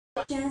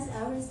Chance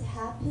always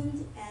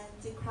happened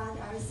and decline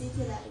our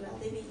city that we are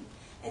living.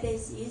 It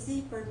is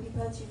easy for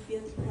people to feel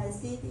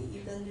depressed,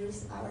 even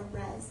lose our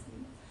breath.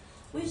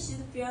 We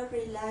should feel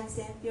relaxed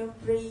and feel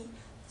free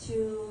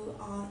to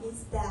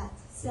instead.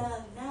 So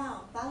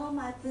now, follow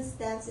my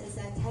footsteps as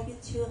I take you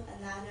to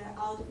another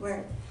old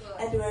world.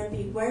 It will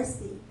be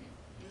worthy.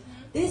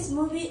 This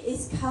movie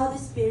is called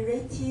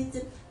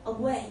Spirited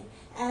Away,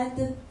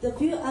 and the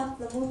view of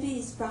the movie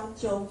is from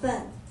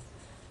Jiufen.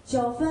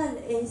 Jiufen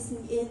is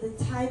in the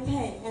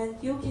Taipei, and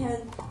you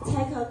can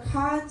take a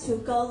car to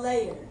go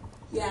there.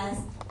 Yes.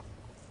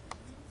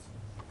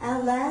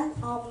 And then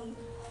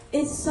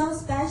it's so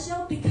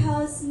special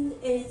because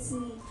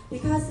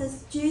the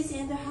streets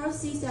and the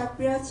houses are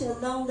built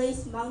along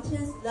this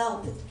mountain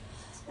slope.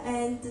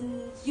 And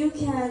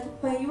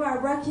when you are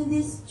walking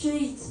these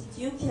streets,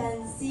 you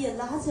can see a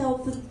lot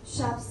of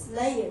shops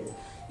there.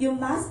 You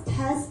must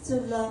taste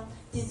the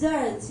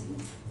dessert.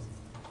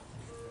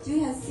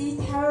 You can see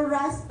taro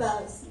rice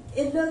balls.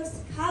 It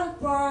looks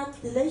colorful,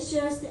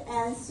 delicious,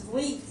 and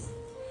sweet.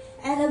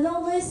 And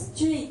along this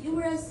street, you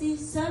will see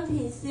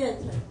Sunpin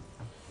Theater.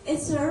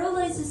 It's the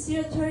earliest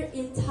theater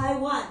in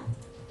Taiwan.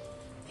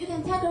 You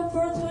can take a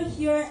photo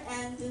here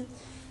and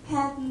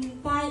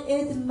find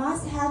it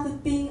must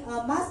have been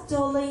a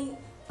bustling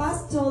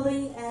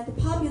and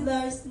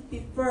popular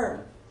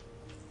before.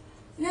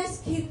 Let's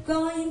keep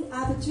going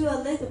up to a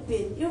little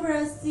bit. You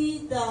will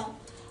see the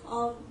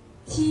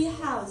tea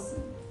house.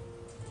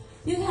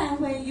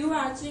 When you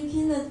are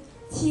drinking the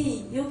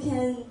tea,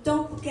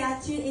 don't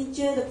forget to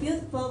enjoy the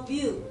beautiful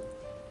view.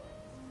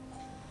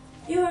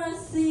 You will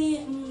see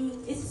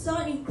it's so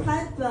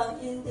incredible,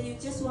 and you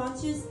just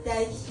want to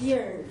stay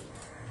here.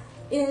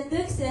 It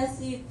looks as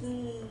if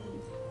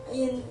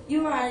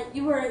you are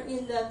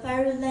in the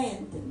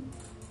fairyland.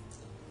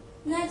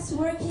 Next,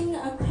 working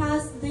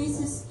across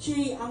this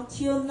street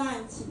until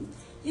night,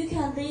 you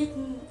can leave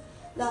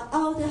the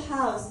old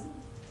house.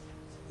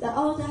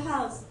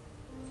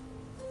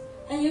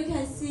 And you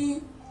can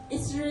see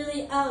it's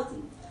really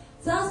old.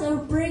 Those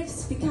of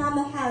bricks become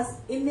a house.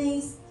 It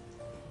means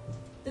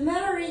the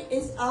memory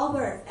is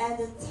over and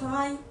the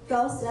time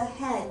goes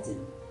ahead.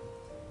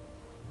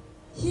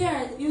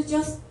 Here you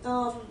just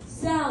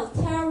sell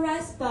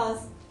terrace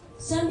bus,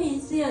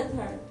 Sunpin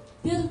Theater,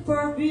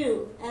 beautiful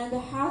view, and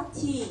hot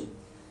tea.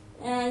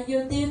 And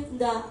you leave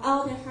the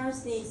old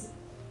houses.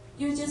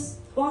 You just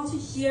want to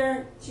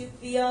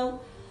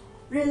feel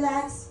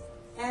relaxed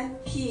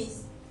and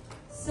peace.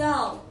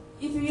 So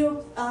if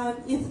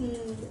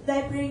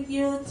they bring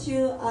you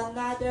to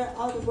another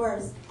old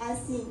world, I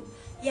think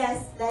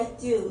yes, they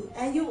do.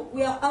 And you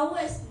will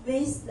always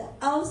miss the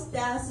old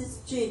style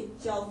street,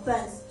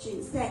 Jiufen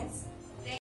Street. Thanks.